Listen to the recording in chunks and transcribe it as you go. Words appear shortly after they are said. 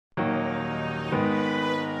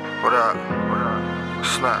What up?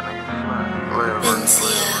 Snap, nigga.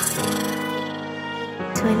 LegWork.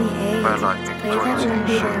 28.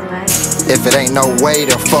 If it ain't no way,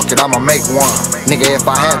 then fuck it, I'ma make one. Nigga, if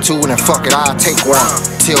I had to, then fuck it, I'll take one.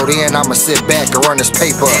 Till then, I'ma sit back and run this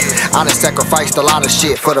paper. I done sacrificed a lot of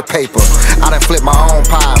shit for the paper. I done flipped my own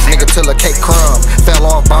pies, nigga, till a cake crumb. Fell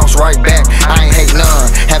off, bounced right back, I ain't hate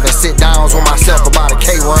none. Having sit-downs with myself about a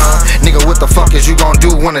K-run. Nigga, what the fuck is you gon'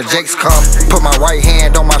 do when the Jakes come? Put my right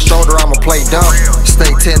hand on my shoulder, I'ma play dumb.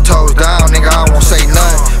 Stay 10 toes down, nigga, I won't say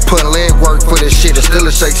nothing. Putting leg work for this shit, it still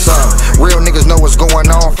a shake some. Real niggas know what's going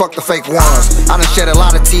on, fuck the fake ones. I done shed a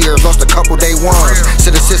lot of tears, lost a couple day ones.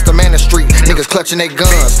 To the system and the street, niggas clutching their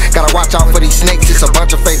guns. Gotta watch out for these snakes, it's a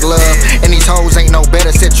bunch of fake love. And these hoes ain't no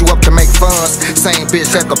better, set you up to make funds. Same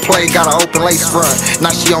bitch at the play, got an open lace front.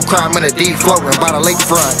 Now she on crime in a D floating by the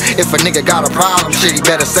lakefront. If a nigga got a problem, shit, he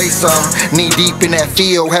better say something. Knee deep in that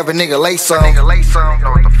field, have a nigga lay some. Know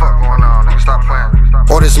what the fuck going on, nigga, stop playing.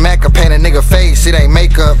 Or this Mac paint a nigga face, it ain't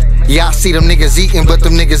makeup. Yeah, I see them niggas eating, but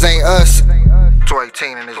them niggas ain't us.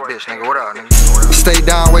 218 in this bitch, nigga, what up, nigga? Stay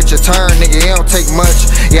down, wait your turn, nigga, it don't take much.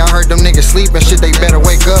 Yeah, I heard them niggas sleeping, shit, they better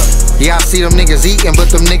wake up. Yeah, I see them niggas eating, but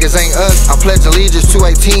them niggas ain't us. I pledge allegiance to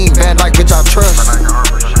 18, bad like bitch I trust.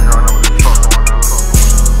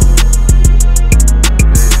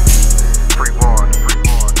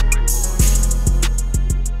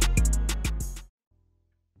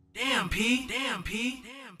 Damn, P.